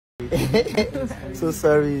So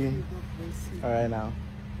sorry. All right now.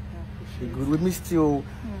 Be good. We missed you.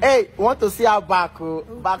 Hey, want to see her back?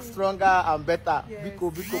 Back stronger and better. Yes.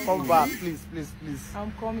 Biko, come back, please.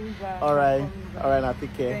 I'm coming back. All right. All right. Now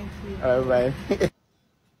take care. Thank you. All right, bye.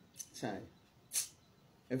 Chai.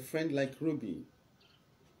 A friend like Ruby.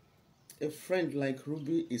 A friend like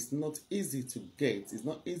Ruby is not easy to get. It's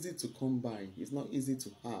not easy to come by. It's not easy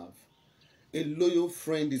to have. A loyal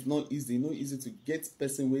friend is not easy. Not easy to get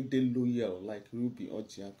person where they loyal like Ruby or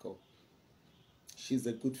Jacob. She's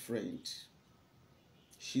a good friend.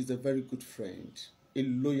 She's a very good friend. A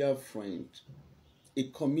loyal friend. A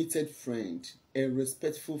committed friend. A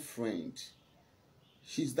respectful friend.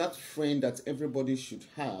 She's that friend that everybody should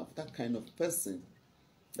have. That kind of person.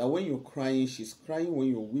 That when you're crying, she's crying. When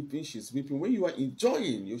you're weeping, she's weeping. When you are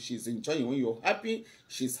enjoying, she's enjoying. When you're happy,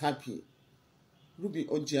 she's happy. Ruby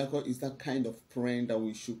Ojiako is that kind of friend that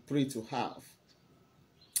we should pray to have.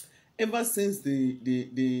 Ever since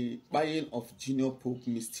the buying of Junior Pope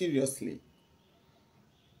mysteriously,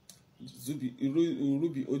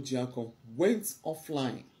 Ruby Ojiako went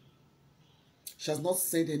offline. She has not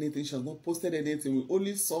said anything. She has not posted anything. We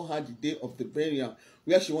only saw her the day of the burial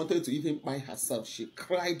where she wanted to even buy herself. She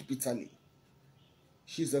cried bitterly.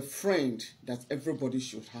 She's a friend that everybody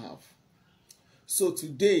should have. So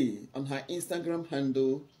today, on her Instagram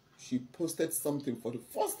handle, she posted something for the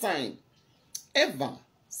first time ever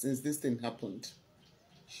since this thing happened.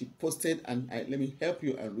 She posted, and let me help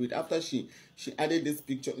you and read. After she added this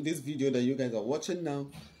picture, this video that you guys are watching now,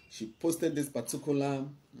 she posted this particular,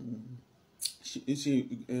 she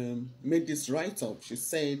made this write-up. She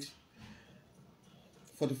said,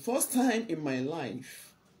 for the first time in my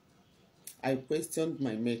life, I questioned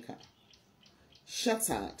my maker,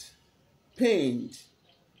 shattered, pained,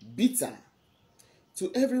 bitter,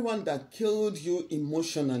 to everyone that killed you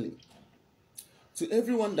emotionally, to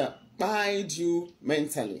everyone that buyed you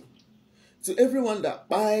mentally, to everyone that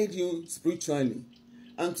buyed you spiritually,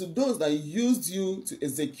 and to those that used you to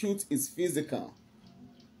execute its physical,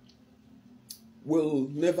 will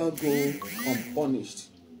never go unpunished.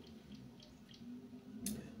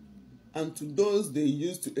 And to those they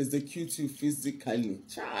used to execute you physically,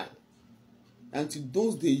 child, and to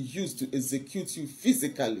those they used to execute you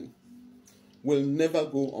physically, will never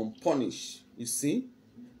go unpunished. You see?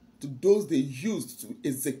 To those they used to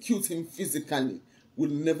execute him physically, will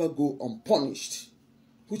never go unpunished.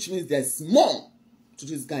 Which means there's more to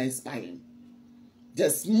this guy's buying.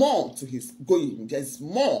 There's more to his going. There's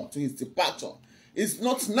more to his departure. It's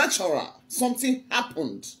not natural. Something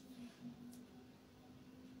happened.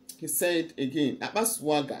 He said again,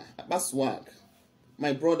 Abaswag,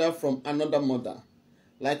 my brother from another mother,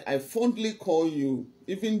 like I fondly call you,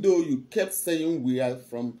 even though you kept saying we are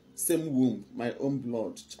from same womb, my own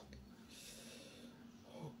blood.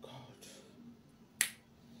 Oh God.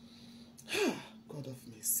 God of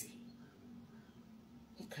mercy.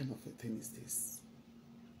 What kind of a thing is this?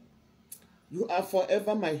 You are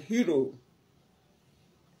forever my hero.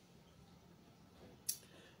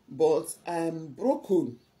 But I am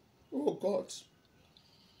broken. Oh God.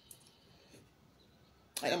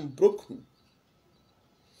 I am broken.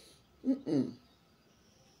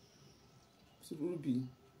 So Ruby,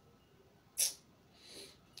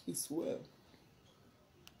 it's well.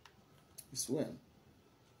 It's well.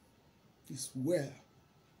 It's well.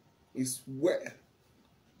 It's well.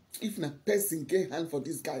 If a person get hand for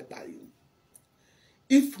this guy dying,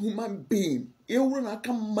 if human being,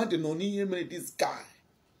 this guy,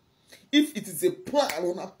 if it is a plan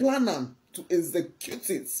on a planner to execute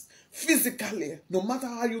it physically, no matter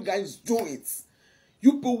how you guys do it,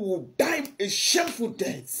 you people will die a shameful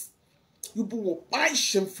death. You people will die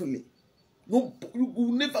shamefully. No, you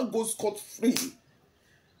will never go scot-free.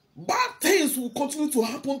 Bad things will continue to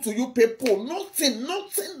happen to you people. Nothing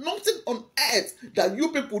on earth that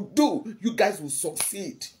you people do, you guys will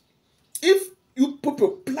succeed. If you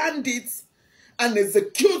people planned it and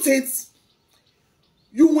execute it,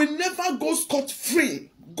 you will never go scot-free.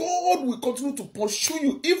 God will continue to pursue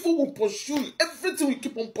you. Evil will pursue you. Everything will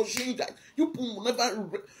keep on pursuing you guys. You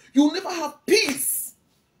will never have peace.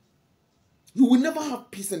 You will never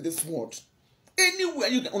have peace in this world. Anywhere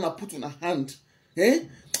you want to put on a hand,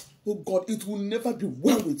 oh God, it will never be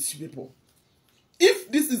well with you people.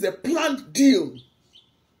 If this is a planned deal,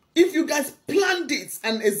 if you guys planned it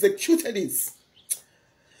and executed it,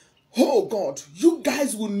 oh God, you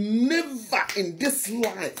guys will never in this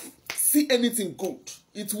life see anything good.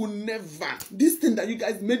 It will never. This thing that you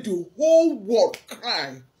guys made the whole world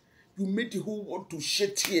cry. You made the whole world to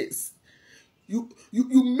shed tears. You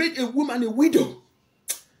made a woman a widow.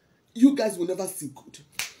 You guys will never see good.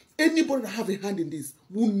 Anybody that have a hand in this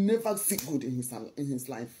will never see good in his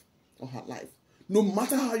life or her life. No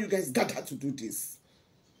matter how you guys gather to do this,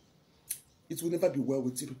 it will never be well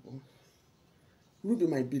with you people. Ruby,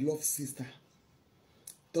 my beloved sister,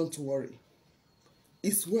 don't worry.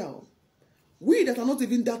 It's well. We that are not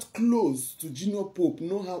even that close to Junior Pope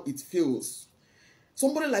know how it feels.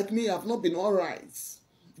 Somebody like me, I've not been all right.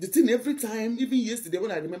 The thing every time, even yesterday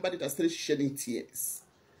when I remembered it, I started shedding tears.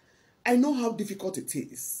 I know how difficult it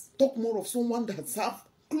is. Talk more of someone that has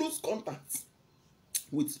close contact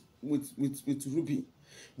with Ruby,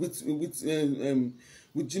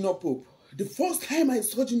 with Junior Pope. The first time I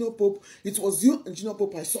saw Junior Pope, it was you and Junior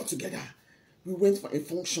Pope I saw together. We went for a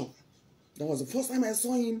function. That was the first time I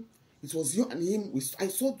saw him. It was you and him. I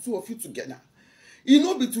saw two of you together. You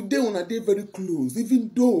know, but today when I did very close, even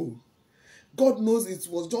though God knows it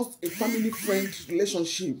was just a family-friend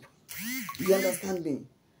relationship. You understand me?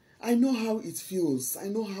 I know how it feels. I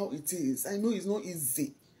know how it is. I know it's not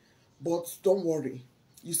easy. But don't worry.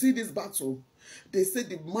 You see this battle? They say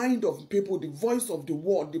the mind of people, the voice of the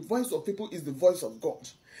world, the voice of people is the voice of God.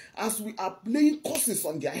 As we are playing curses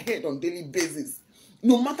on their head on a daily basis,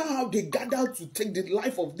 no matter how they gather to take the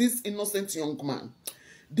life of this innocent young man,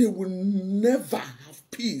 they will never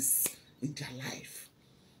have peace in their life.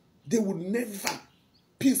 They will never.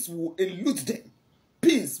 Peace will elude them.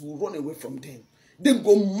 Peace will run away from them. They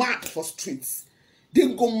go mad for streets. They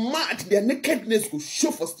go mad. Their nakedness will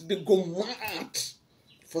show for streets. They go mad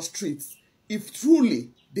for streets. If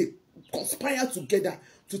truly they conspire together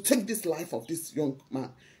to take this life of this young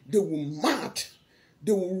man, they will mad.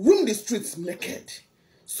 They will roam the streets naked.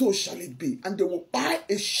 So shall it be. And they will buy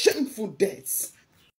a shameful death.